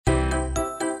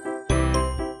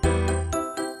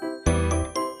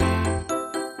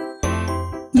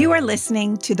You are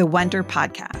listening to the Wonder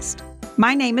Podcast.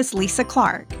 My name is Lisa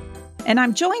Clark, and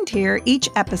I'm joined here each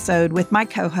episode with my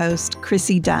co-host,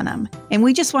 Chrissy Dunham. And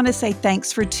we just want to say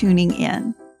thanks for tuning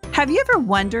in. Have you ever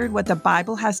wondered what the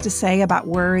Bible has to say about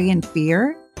worry and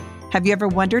fear? Have you ever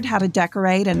wondered how to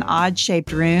decorate an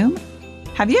odd-shaped room?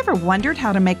 Have you ever wondered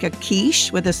how to make a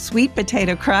quiche with a sweet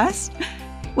potato crust?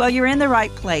 Well, you're in the right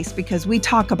place because we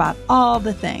talk about all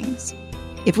the things.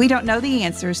 If we don't know the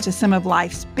answers to some of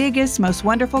life's biggest, most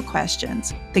wonderful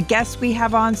questions, the guests we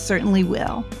have on certainly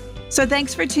will. So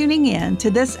thanks for tuning in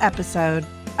to this episode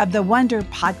of the Wonder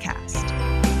Podcast.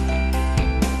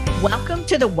 Welcome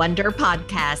to the Wonder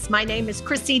Podcast. My name is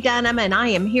Chrissy Dunham, and I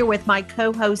am here with my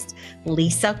co-host,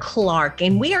 Lisa Clark.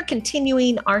 And we are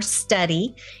continuing our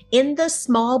study in the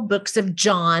small books of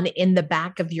John in the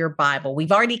back of your Bible.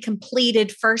 We've already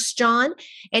completed 1 John,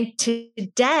 and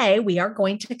today we are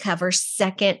going to cover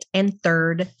 2nd and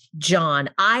 3rd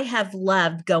John. I have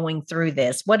loved going through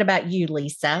this. What about you,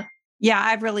 Lisa? Yeah,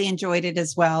 I've really enjoyed it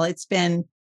as well. It's been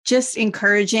just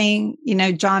encouraging. You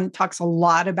know, John talks a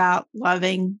lot about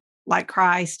loving like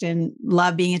Christ and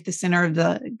love being at the center of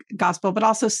the gospel, but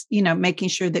also, you know, making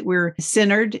sure that we're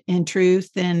centered in truth.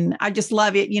 And I just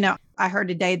love it. You know, I heard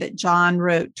today that John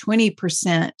wrote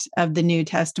 20% of the New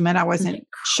Testament. I wasn't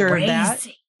sure of that.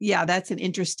 Yeah, that's an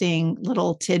interesting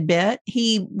little tidbit.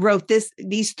 He wrote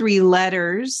these 3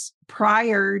 letters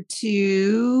prior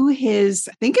to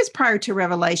prior to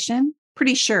Revelation.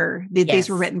 Pretty sure that these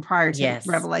were written prior to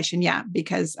Revelation. Yeah,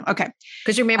 because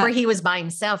remember he was by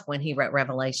himself when he wrote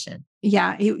Revelation.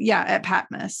 Yeah, at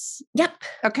Patmos. Yep.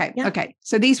 Okay. Yep. Okay.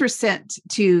 So these were sent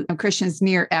to Christians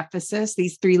near Ephesus,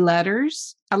 these 3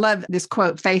 letters. I love this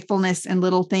quote, faithfulness in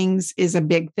little things is a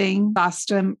big thing.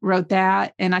 Boston wrote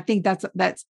that. And I think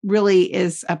that's really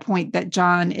is a point that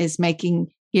John is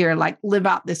making here, like live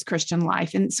out this Christian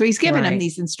life. And so he's given them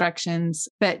these instructions,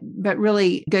 but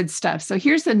really good stuff. So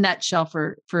here's the nutshell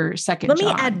for 2nd John. Let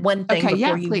me add one thing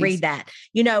before you read that.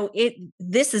 You know,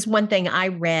 this is one thing I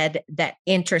read that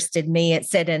interested me. It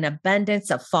said an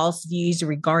abundance of false views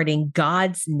regarding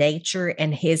God's nature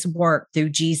and his work through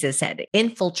Jesus had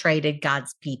infiltrated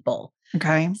God's people.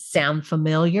 Okay. Sound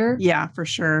familiar? Yeah, for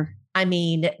sure. I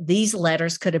mean, these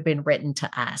letters could have been written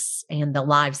to us and the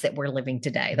lives that we're living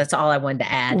today. That's all I wanted to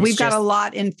add. We've got a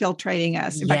lot infiltrating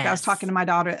us. In fact, I was talking to my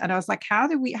daughter and I was like, how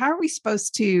are we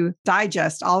supposed to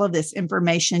digest all of this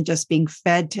information just being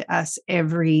fed to us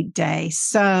every day?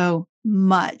 So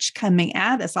much coming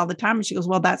at us all the time. And she goes,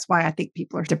 well, that's why I think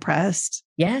people are depressed.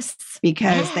 Yes.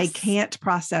 Because they can't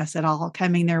process it all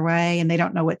coming their way and they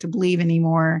don't know what to believe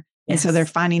anymore. Yes. And so they're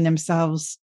finding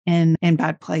themselves in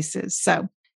bad places. So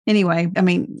anyway, I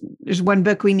mean, there's one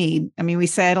book we need. I mean, we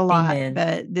say it a lot,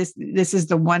 but this is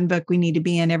the one book we need to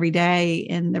be in every day.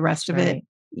 And the rest of it,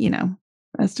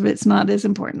 rest of it's not as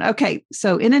important. Okay.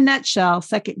 So in a nutshell,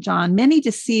 2nd John, many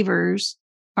deceivers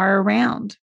are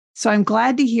around. So I'm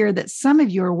glad to hear that some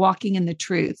of you are walking in the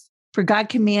truth. For God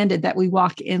commanded that we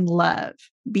walk in love.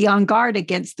 Be on guard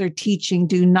against their teaching.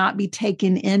 Do not be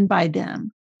taken in by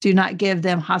them. Do not give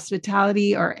them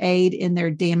hospitality or aid in their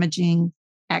damaging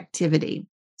activity.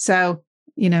 So,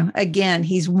 again,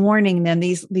 he's warning them.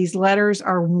 These letters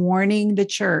are warning the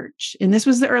church. And this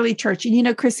was the early church.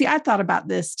 And, Chrissy, I thought about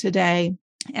this today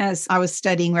as I was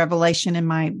studying Revelation in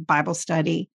my Bible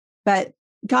study. But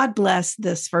God bless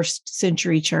this first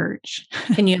century church.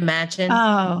 Can you imagine?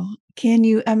 Oh, can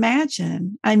you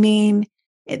imagine? I mean,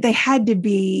 they had to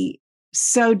be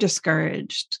so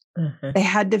discouraged. Mm-hmm. They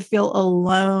had to feel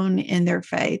alone in their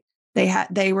faith.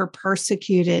 They were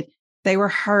persecuted. They were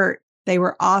hurt. They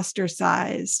were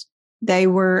ostracized. They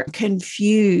were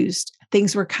confused.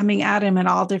 Things were coming at him in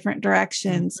all different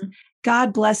directions. Mm-hmm.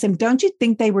 God bless him. Don't you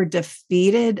think they were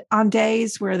defeated on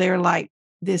days where they're like,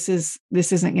 this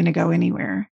isn't going to go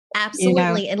anywhere?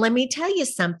 Absolutely. And let me tell you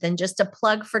something, just a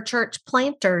plug for church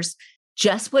planters.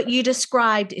 Just what you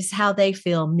described is how they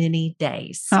feel many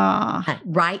days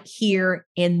right here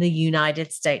in the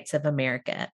United States of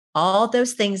America. All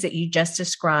those things that you just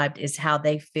described is how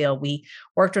they feel. We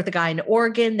worked with a guy in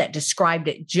Oregon that described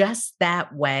it just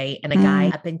that way, and a guy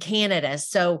up in Canada.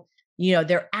 So,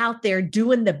 they're out there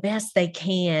doing the best they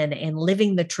can and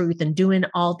living the truth and doing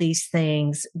all these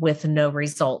things with no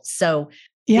results. So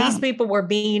these people were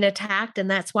being attacked, and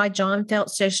that's why John felt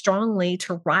so strongly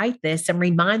to write this and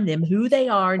remind them who they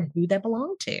are and who they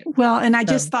belong to. Well, and I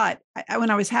just thought, when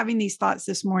I was having these thoughts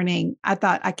this morning, I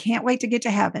thought, I can't wait to get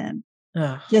to heaven.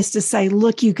 Just to say,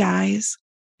 look, you guys,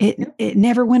 it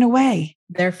never went away.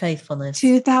 Their faithfulness.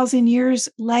 2,000 years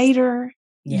later,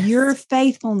 your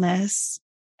faithfulness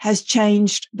has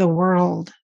changed the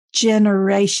world.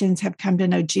 Generations have come to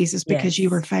know Jesus because you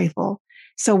were faithful.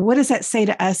 So what does that say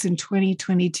to us in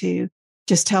 2022?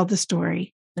 Just tell the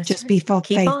story. That's just right. be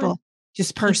faithful. On.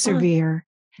 Just persevere.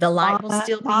 The light will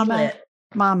still be lit.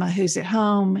 Mama who's at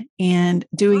home and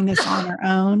doing this on her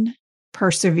own,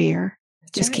 persevere.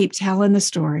 That's just right. keep telling the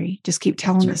story. Just keep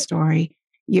telling the story.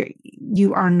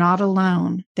 You are not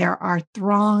alone. There are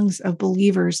throngs of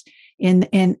believers in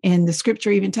the scripture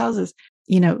even tells us,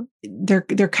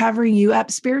 they're covering you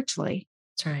up spiritually.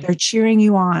 That's right. They're cheering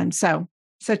you on. So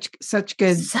such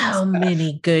good stuff.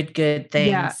 Many good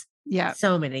things. Yeah.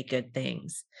 So many good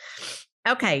things.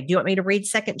 Okay. Do you want me to read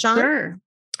 2 John? Sure.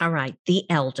 All right. The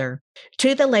elder,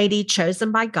 to the lady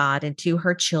chosen by God and to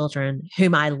her children,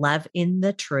 whom I love in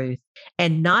the truth,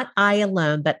 and not I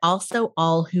alone, but also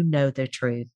all who know the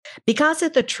truth, because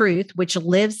of the truth which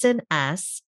lives in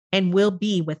us and will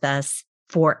be with us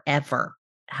forever.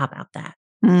 How about that?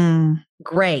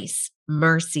 Grace,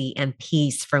 mercy, and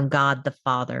peace from God the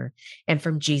Father and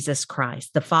from Jesus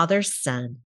Christ, the Father's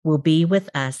Son, will be with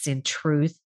us in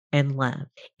truth and love.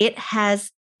 It has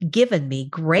given me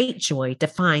great joy to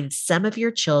find some of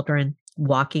your children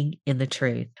walking in the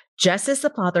truth, just as the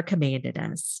Father commanded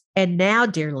us. And now,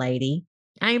 dear lady,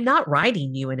 I am not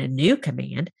writing you in a new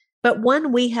command, but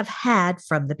one we have had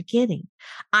from the beginning.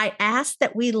 I ask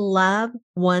that we love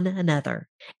one another,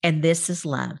 and this is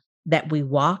love, that we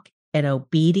walk in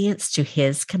obedience to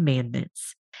his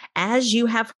commandments. As you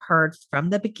have heard from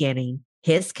the beginning,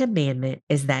 his commandment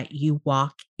is that you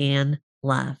walk in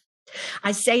love.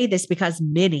 I say this because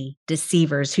many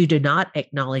deceivers who do not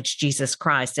acknowledge Jesus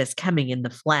Christ as coming in the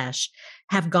flesh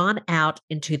have gone out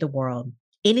into the world.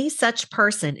 Any such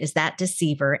person is that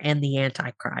deceiver and the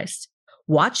Antichrist.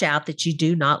 Watch out that you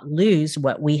do not lose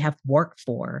what we have worked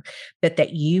for, but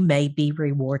that you may be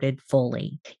rewarded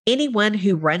fully. Anyone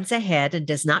who runs ahead and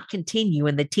does not continue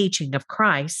in the teaching of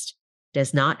Christ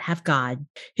does not have God.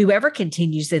 Whoever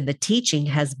continues in the teaching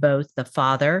has both the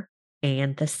Father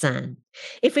and the Son.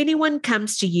 If anyone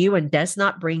comes to you and does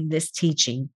not bring this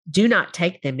teaching, do not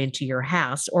take them into your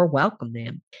house or welcome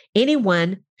them.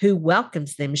 Anyone who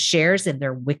welcomes them shares in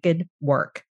their wicked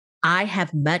work. I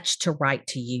have much to write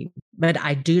to you, but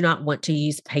I do not want to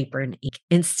use paper and ink.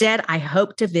 Instead, I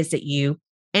hope to visit you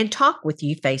and talk with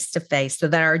you face to face so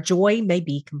that our joy may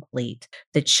be complete.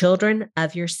 The children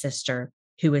of your sister,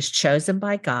 who is chosen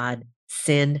by God,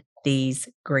 send these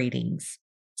greetings.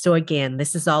 So again,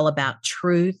 this is all about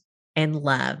truth and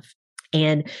love.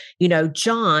 And,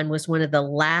 John was one of the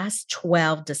last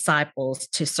 12 disciples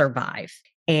to survive.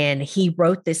 And he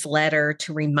wrote this letter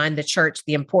to remind the church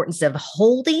the importance of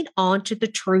holding on to the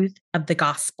truth of the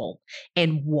gospel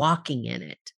and walking in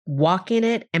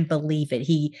it and believe it.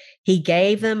 He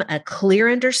gave them a clear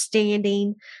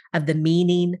understanding of the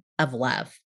meaning of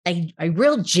love, a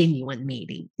real genuine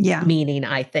meaning,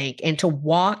 I think, and to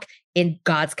walk in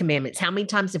God's commandments. How many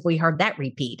times have we heard that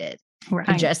repeated? Right.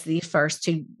 In just these first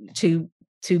two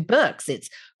books, it's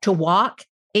to walk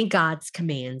in God's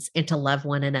commands and to love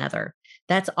one another.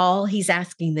 That's all he's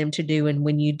asking them to do. And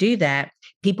when you do that,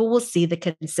 people will see the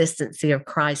consistency of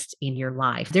Christ in your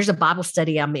life. There's a Bible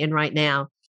study I'm in right now,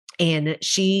 and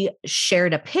she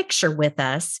shared a picture with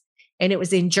us. And it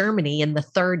was in Germany in the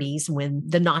 30s when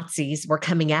the Nazis were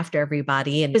coming after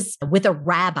everybody. And it was with a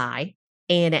rabbi,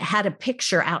 and it had a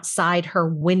picture outside her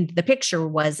window. The picture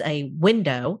was a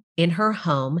window in her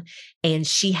home, and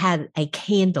she had a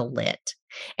candle lit.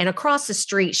 And across the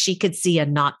street, she could see a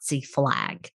Nazi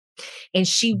flag. And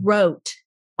she wrote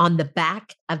on the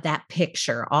back of that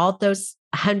picture, all those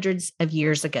hundreds of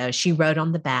years ago, she wrote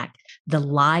on the back, "The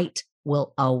light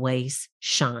will always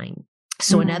shine."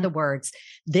 So in other words,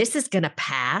 this is going to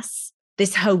pass,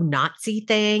 this whole Nazi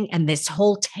thing and this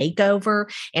whole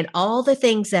takeover and all the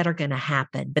things that are going to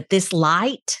happen. But this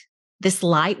light,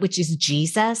 which is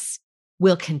Jesus,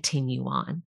 will continue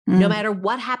on. No matter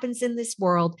what happens in this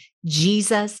world,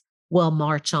 Jesus will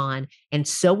march on, and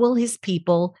so will his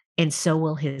people, and so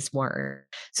will his word.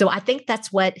 So I think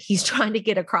that's what he's trying to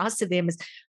get across to them is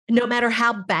no matter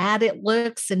how bad it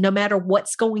looks and no matter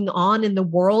what's going on in the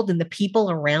world and the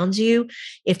people around you,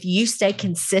 if you stay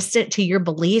consistent to your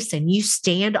beliefs and you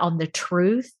stand on the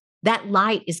truth, that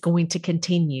light is going to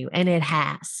continue, and it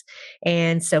has.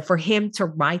 And so for him to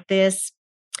write this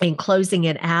and closing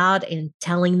it out and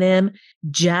telling them,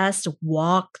 just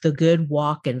walk the good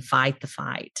walk and fight the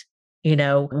fight.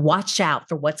 Watch out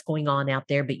for what's going on out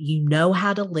there, but you know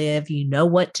how to live, you know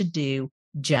what to do,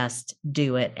 just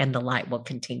do it, and the light will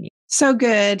continue. So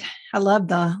good. I love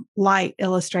the light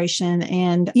illustration.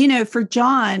 And, for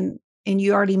John, and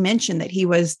you already mentioned that he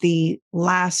was the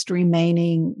last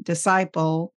remaining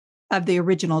disciple of the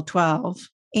original 12.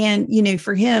 And,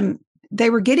 for him, they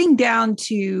were getting down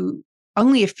to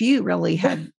only a few really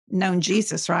had known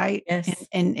Jesus, right? Yes.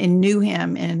 And knew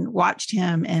him and watched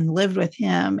him and lived with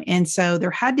him. And so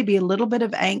there had to be a little bit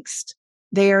of angst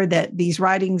there that these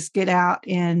writings get out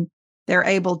and they're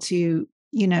able to,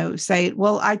 say,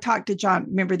 well, I talked to John.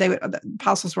 Remember, the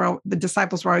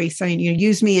disciples were always saying,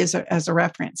 use me as a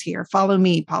reference here. Follow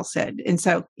me, Paul said. And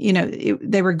so,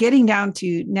 they were getting down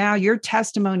to now your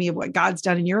testimony of what God's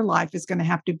done in your life is going to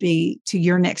have to be to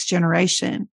your next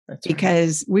generation. That's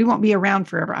because we won't be around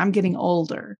forever. I'm getting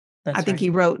older. I think he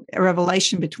wrote a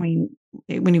Revelation between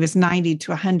when he was 90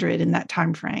 to 100 in that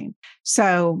time frame.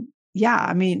 So, yeah,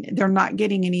 I mean, they're not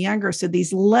getting any younger. So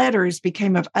these letters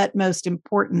became of utmost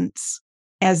importance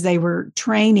as they were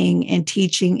training and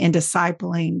teaching and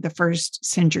discipling the first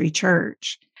century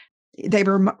church. They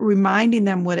were reminding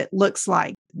them what it looks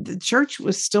like. The church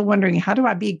was still wondering, how do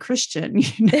I be Christian?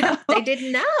 They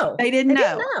didn't know. They didn't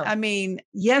know. I mean,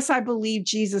 yes, I believe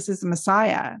Jesus is the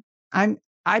Messiah.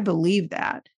 I believe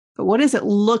that. But what does it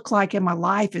look like in my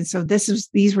life? And so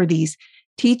these were these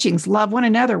teachings: love one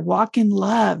another, walk in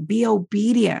love, be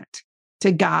obedient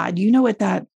to God. You know what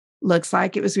that looks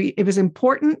like. It was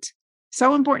important,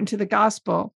 so important to the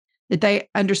gospel that they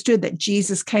understood that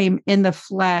Jesus came in the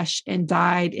flesh and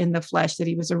died in the flesh, that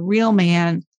he was a real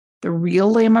man, the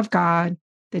real Lamb of God,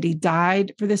 that he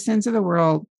died for the sins of the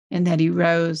world, and that he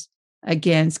rose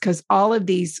again. Because all of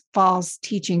these false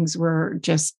teachings were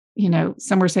just,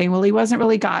 some were saying, well, he wasn't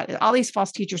really God. All these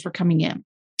false teachers were coming in.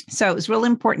 So it was real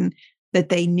important that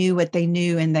they knew what they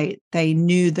knew, and they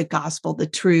knew the gospel, the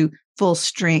true full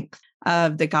strength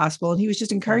of the gospel. And he was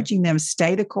just encouraging them,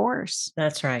 stay the course.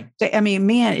 That's right. I mean,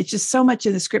 man, it's just so much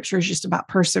in the scripture is just about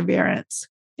perseverance.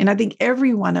 And I think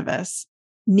every one of us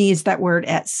needs that word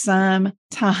at some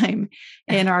time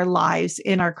in our lives,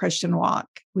 in our Christian walk.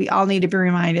 We all need to be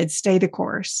reminded, stay the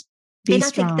course. Be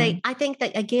strong. I think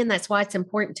that again, that's why it's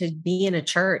important to be in a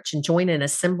church and join an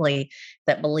assembly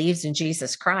that believes in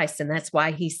Jesus Christ. And that's why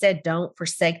he said, don't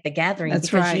forsake the gathering. That's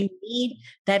because right. You need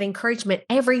that encouragement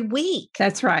every week.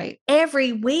 That's right.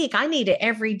 Every week. I need it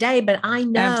every day, but I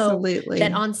know Absolutely.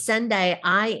 that on Sunday,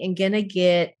 I am going to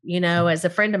get, as a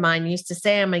friend of mine used to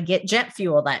say, I'm going to get jet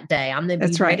fuel that day. I'm going to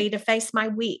be ready to face my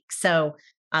week. So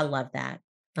I love that.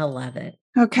 I love it.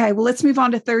 Okay. Well, let's move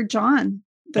on to 3 John.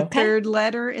 The third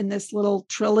letter in this little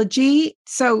trilogy.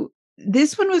 So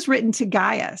this one was written to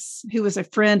Gaius, who was a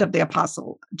friend of the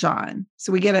Apostle John.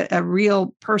 So we get a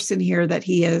real person here that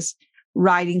he is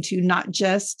writing to, not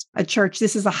just a church.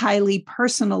 This is a highly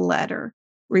personal letter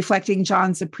reflecting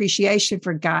John's appreciation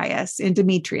for Gaius and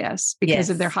Demetrius because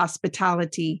of their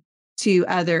hospitality to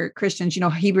other Christians.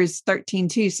 Hebrews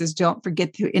 13:2 says, don't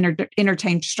forget to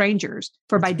entertain strangers,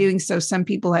 for by doing so, some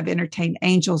people have entertained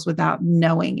angels without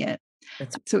knowing it.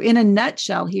 So in a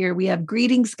nutshell here, we have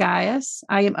greetings, Gaius.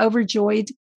 I am overjoyed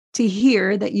to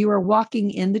hear that you are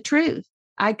walking in the truth.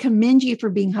 I commend you for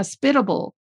being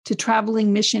hospitable to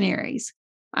traveling missionaries.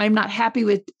 I am not happy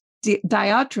with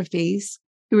Diotrephes,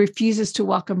 who refuses to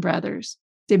welcome brothers.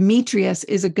 Demetrius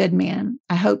is a good man.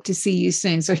 I hope to see you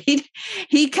soon. So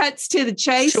he cuts to the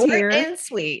chase here. Short and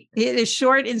sweet. It is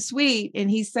short and sweet. And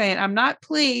he's saying, I'm not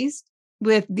pleased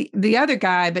with the other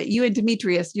guy, but you and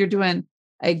Demetrius, you're doing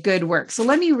a good work. So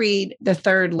let me read the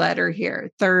third letter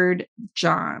here, 3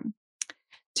 John.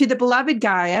 To the beloved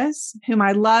Gaius, whom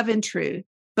I love in truth,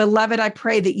 beloved, I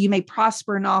pray that you may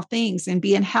prosper in all things and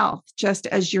be in health, just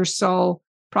as your soul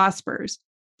prospers.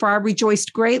 For I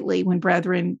rejoiced greatly when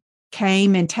brethren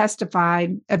came and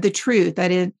testified of the truth that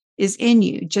it is in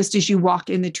you, just as you walk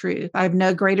in the truth. I have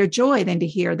no greater joy than to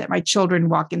hear that my children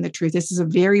walk in the truth. This is a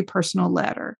very personal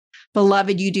letter.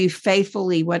 Beloved, you do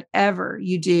faithfully whatever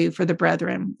you do for the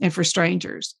brethren and for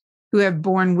strangers who have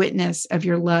borne witness of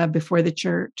your love before the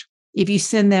church. If you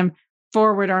send them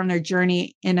forward on their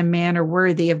journey in a manner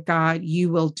worthy of God,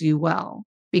 you will do well,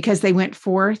 because they went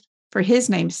forth for his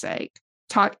name's sake,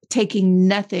 taking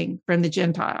nothing from the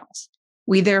Gentiles.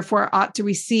 We therefore ought to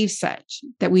receive such,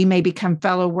 that we may become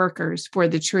fellow workers for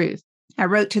the truth. I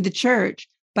wrote to the church,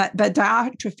 but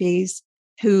Diotrephes,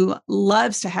 who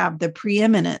loves to have the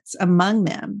preeminence among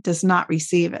them, does not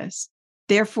receive us.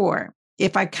 Therefore,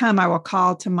 if I come, I will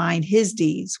call to mind his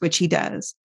deeds, which he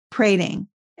does, prating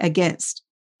against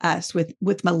us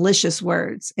with malicious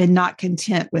words, and not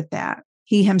content with that.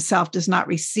 He himself does not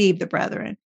receive the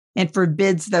brethren and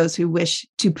forbids those who wish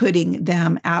to putting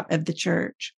them out of the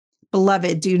church.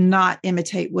 Beloved, do not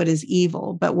imitate what is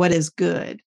evil, but what is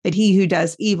good, that he who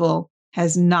does evil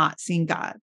has not seen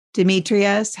God.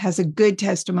 Demetrius has a good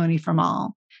testimony from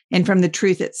all and from the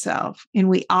truth itself, and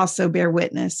we also bear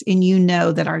witness, and you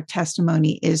know that our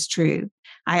testimony is true.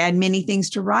 I had many things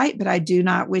to write, but I do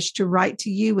not wish to write to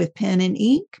you with pen and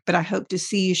ink, but I hope to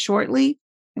see you shortly.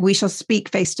 We shall speak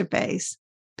face to face.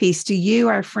 Peace to you,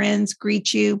 our friends.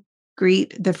 Greet you.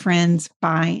 Greet the friends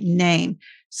by name.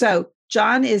 So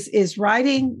John is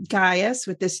writing Gaius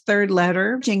with this third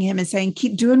letter, urging him and saying,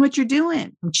 keep doing what you're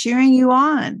doing. I'm cheering you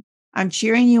on. I'm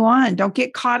cheering you on. Don't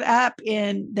get caught up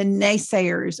in the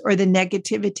naysayers or the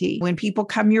negativity. When people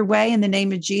come your way in the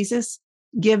name of Jesus,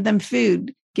 give them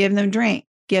food, give them drink,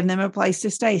 give them a place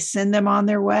to stay, send them on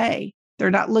their way.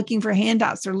 They're not looking for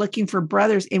handouts. They're looking for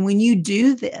brothers. And when you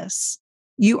do this,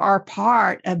 you are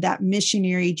part of that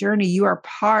missionary journey. You are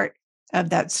part of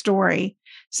that story.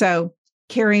 So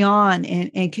carry on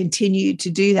and continue to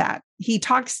do that. He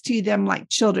talks to them like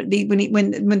children.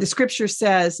 When the scripture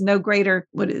says no greater,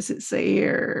 what does it say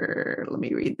here? Let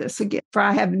me read this again. For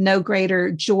I have no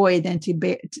greater joy than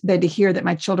to hear that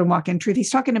my children walk in truth. He's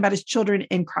talking about his children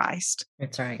in Christ.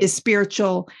 That's right. His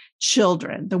spiritual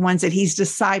children, the ones that he's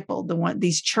discipled,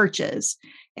 these churches.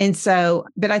 And so,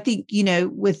 but I think,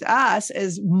 with us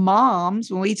as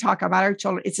moms, when we talk about our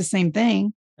children, it's the same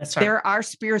thing. That's right. They're our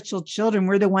spiritual children.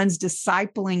 We're the ones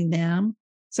discipling them.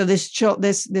 So this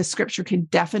scripture can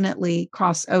definitely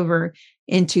cross over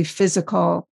into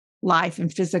physical life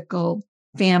and physical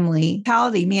family.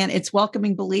 Man, it's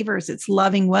welcoming believers. It's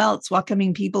loving well. It's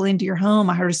welcoming people into your home.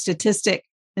 I heard a statistic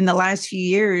in the last few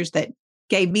years that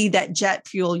gave me that jet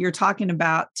fuel you're talking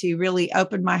about to really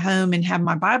open my home and have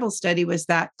my Bible study, was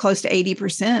that close to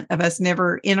 80% of us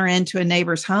never enter into a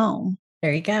neighbor's home.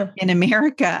 There you go. In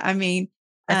America. I mean,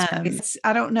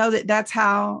 I don't know that that's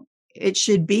how it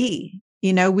should be.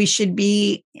 We should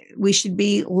be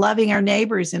loving our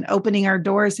neighbors and opening our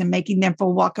doors and making them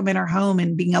feel welcome in our home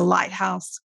and being a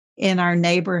lighthouse in our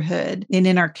neighborhood and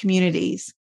in our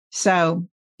communities. So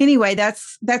anyway,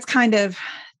 that's kind of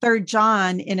 3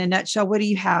 John in a nutshell. What do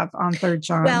you have on 3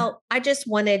 John? Well, I just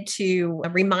wanted to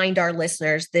remind our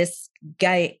listeners, this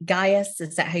Gaius,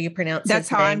 is that how you pronounce it? That's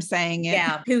how I'm saying it.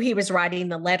 Yeah, who he was writing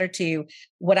the letter to.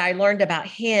 What I learned about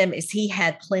him is he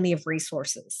had plenty of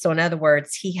resources. So in other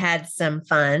words, he had some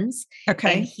funds.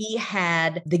 Okay. And he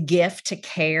had the gift to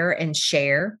care and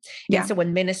share. Yeah. And so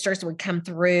when ministers would come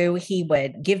through, he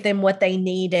would give them what they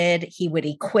needed. He would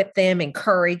equip them,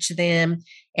 encourage them,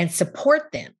 and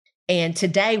support them. And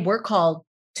today we're called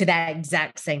to that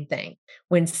exact same thing.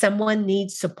 When someone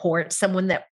needs support, someone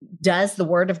that does the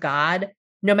word of God,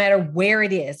 no matter where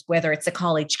it is, whether it's a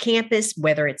college campus,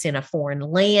 whether it's in a foreign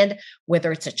land,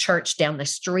 whether it's a church down the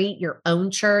street, your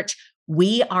own church,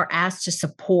 we are asked to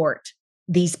support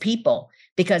these people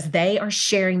because they are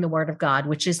sharing the word of God,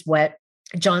 which is what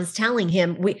John's telling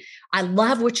him. I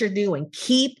love what you're doing.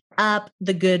 Keep up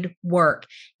the good work.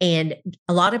 And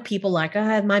a lot of people like,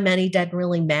 my money doesn't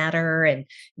really matter. And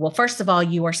well, first of all,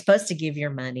 you are supposed to give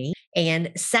your money.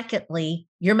 And secondly,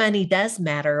 your money does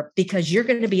matter because you're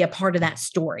going to be a part of that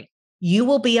story. You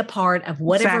will be a part of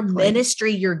whatever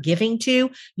ministry you're giving to.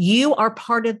 You are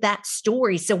part of that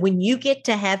story. So when you get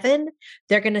to heaven,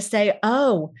 they're going to say,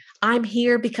 oh, I'm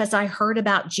here because I heard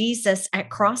about Jesus at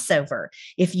Crossover.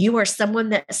 If you are someone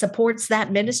that supports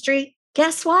that ministry,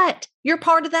 guess what? You're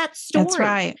part of that story. That's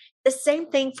right. The same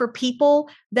thing for people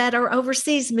that are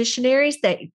overseas missionaries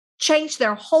that change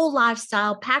their whole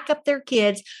lifestyle, pack up their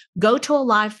kids, go to a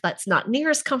life that's not near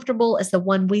as comfortable as the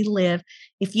one we live.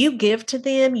 If you give to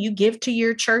them, you give to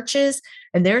your churches,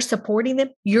 and they're supporting them,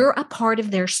 you're a part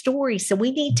of their story. So we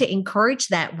need to encourage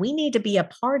that. We need to be a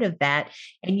part of that.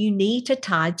 And you need to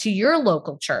tie to your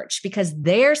local church because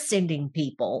they're sending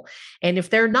people. And if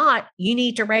they're not, you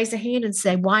need to raise a hand and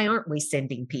say, why aren't we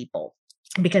sending people?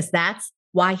 Because that's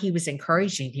why he was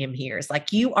encouraging him here. It's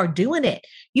like, you are doing it.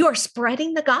 You are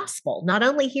spreading the gospel, not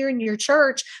only here in your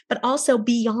church, but also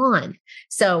beyond.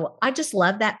 So I just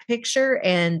love that picture.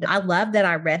 And I love that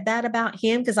I read that about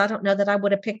him because I don't know that I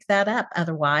would have picked that up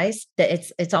otherwise. That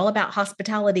it's all about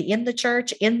hospitality in the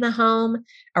church, in the home,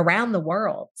 around the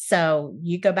world. So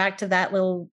you go back to that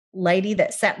little lady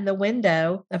that sat in the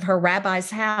window of her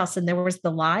rabbi's house, and there was the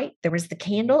light, there was the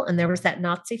candle, and there was that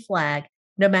Nazi flag.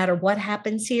 No matter what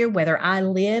happens here, whether I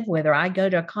live, whether I go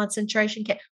to a concentration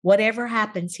camp, whatever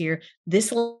happens here,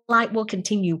 this light will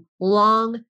continue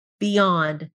long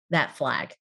beyond that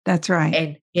flag. That's right.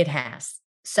 And it has.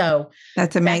 So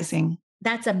that's amazing.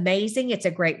 That's amazing. It's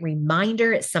a great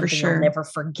reminder. It's something you'll never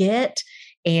forget.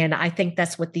 And I think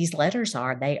that's what these letters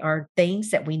are. They are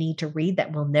things that we need to read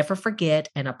that we'll never forget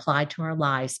and apply to our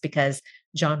lives because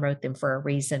John wrote them for a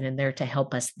reason and they're to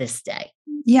help us this day.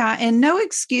 Yeah. And no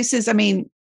excuses. I mean,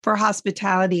 for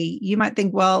hospitality, you might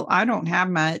think, well, I don't have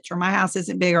much, or my house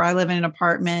isn't big, or I live in an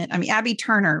apartment. I mean, Abby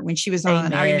Turner, when she was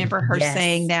on, I remember her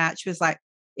saying that. She was like,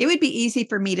 it would be easy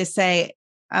for me to say,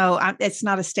 oh, it's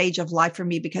not a stage of life for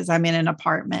me because I'm in an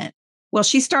apartment. Well,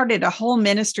 she started a whole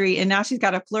ministry and now she's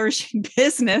got a flourishing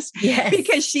business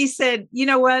because she said, you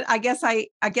know what, I guess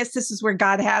this is where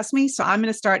God has me. So I'm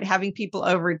going to start having people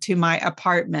over to my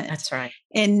apartment. That's right.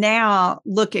 And now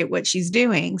look at what she's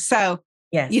doing. So,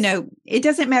 it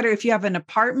doesn't matter if you have an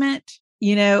apartment,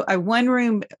 a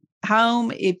one-room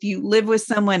home, if you live with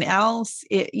someone else,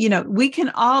 we can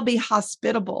all be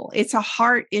hospitable. It's a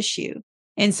heart issue.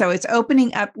 And so it's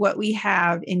opening up what we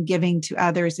have and giving to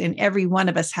others. And every one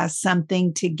of us has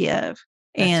something to give.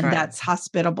 That's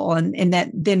hospitable. And that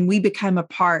then we become a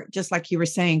part, just like you were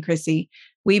saying, Chrissy,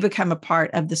 we become a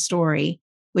part of the story,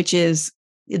 which is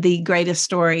the greatest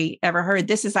story ever heard.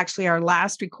 This is actually our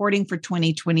last recording for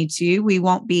 2022. We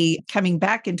won't be coming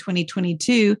back in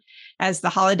 2022 as the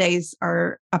holidays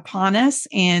are upon us.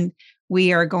 And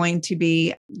we are going to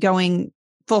be going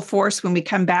full force when we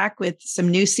come back with some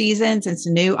new seasons and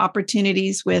some new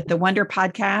opportunities with the Wonder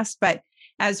Podcast. But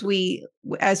as we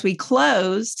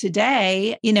close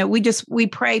today, we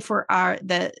pray for our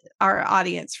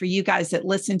audience, for you guys that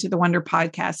listen to the Wonder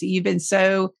Podcast. You've been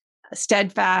so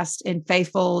steadfast and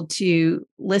faithful to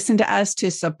listen to us, to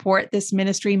support this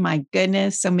ministry. My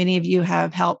goodness, so many of you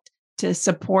have helped to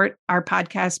support our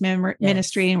podcast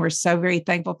ministry, and we're so very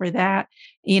thankful for that.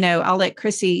 I'll let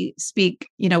Chrissy speak,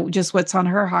 just what's on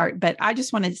her heart, but I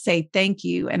just wanted to say thank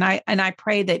you. And I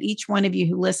pray that each one of you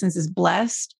who listens is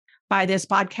blessed by this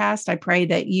podcast. I pray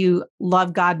that you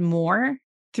love God more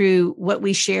through what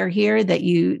we share here, that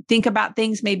you think about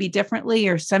things maybe differently,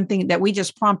 or something that we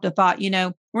just prompt a thought.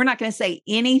 We're not going to say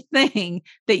anything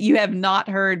that you have not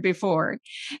heard before.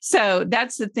 So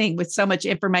that's the thing with so much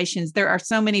information. There are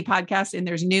so many podcasts and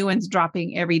there's new ones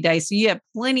dropping every day. So you have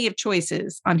plenty of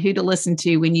choices on who to listen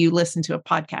to when you listen to a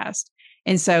podcast.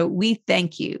 And so we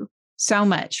thank you so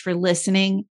much for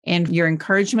listening and your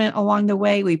encouragement along the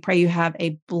way. We pray you have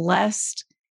a blessed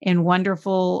and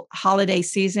wonderful holiday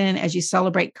season as you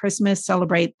celebrate Christmas,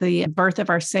 celebrate the birth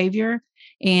of our Savior,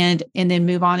 and then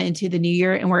move on into the new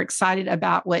year. And we're excited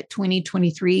about what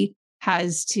 2023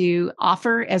 has to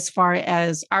offer as far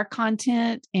as our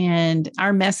content and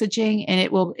our messaging. And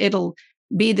it'll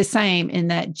be the same in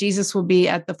that Jesus will be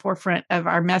at the forefront of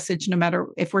our message, no matter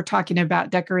if we're talking about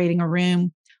decorating a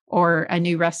room or a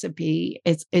new recipe.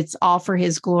 It's all for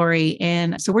his glory.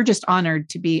 And so we're just honored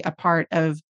to be a part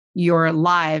of your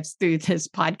lives through this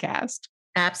podcast.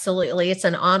 Absolutely. It's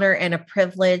an honor and a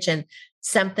privilege, and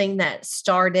something that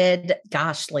started,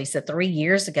 Lisa, 3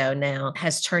 years ago now,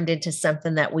 has turned into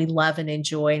something that we love and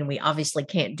enjoy. And we obviously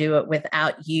can't do it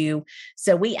without you.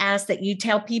 So we ask that you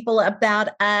tell people about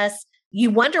us. You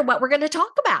wonder what we're going to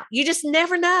talk about. You just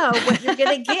never know what you're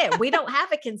going to get. We don't have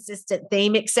a consistent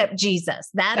theme except Jesus.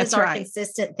 That's is our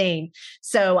consistent theme.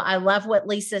 So I love what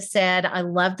Lisa said. I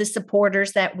love the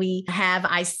supporters that we have.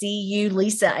 I see you,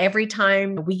 Lisa. Every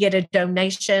time we get a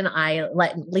donation, I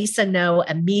let Lisa know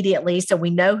immediately. So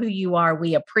we know who you are.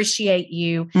 We appreciate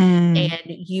you. And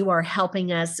you are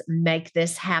helping us make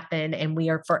this happen. And we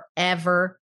are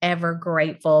forever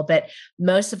grateful. But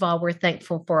most of all, we're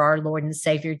thankful for our Lord and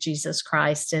Savior, Jesus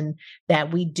Christ, and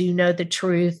that we do know the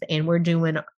truth, and we're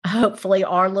doing hopefully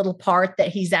our little part that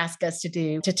he's asked us to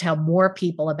do to tell more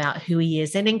people about who he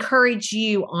is and encourage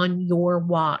you on your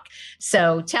walk.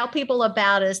 So tell people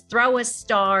about us, throw us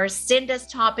stars, send us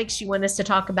topics you want us to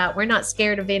talk about. We're not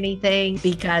scared of anything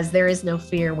because there is no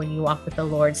fear when you walk with the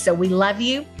Lord. So we love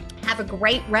you. Have a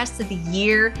great rest of the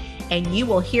year, and you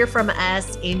will hear from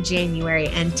us in January.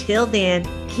 Until then,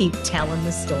 keep telling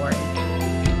the story.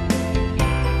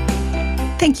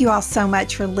 Thank you all so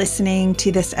much for listening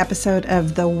to this episode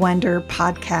of the Wonder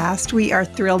Podcast. We are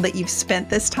thrilled that you've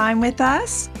spent this time with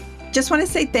us. Just want to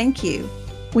say thank you.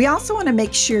 We also want to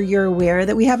make sure you're aware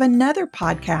that we have another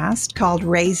podcast called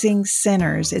Raising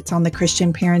Sinners. It's on the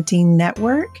Christian Parenting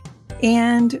Network.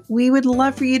 And we would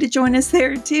love for you to join us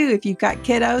there too. If you've got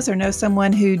kiddos or know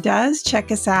someone who does,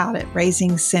 check us out at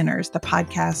Raising Sinners, the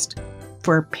podcast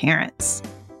for parents.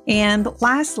 And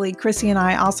lastly, Chrissy and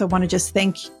I also want to just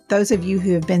thank those of you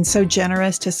who have been so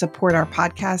generous to support our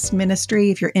podcast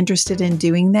ministry. If you're interested in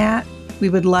doing that, we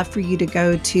would love for you to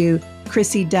go to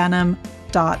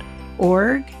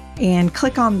chrissydunham.org and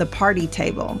click on the party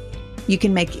table. You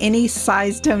can make any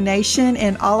size donation,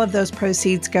 and all of those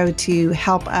proceeds go to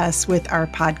help us with our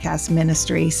podcast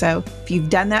ministry. So if you've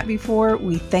done that before,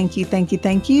 we thank you.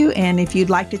 And if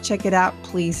you'd like to check it out,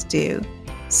 please do.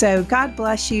 So God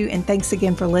bless you, and thanks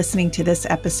again for listening to this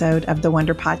episode of the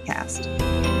Wonder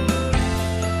Podcast.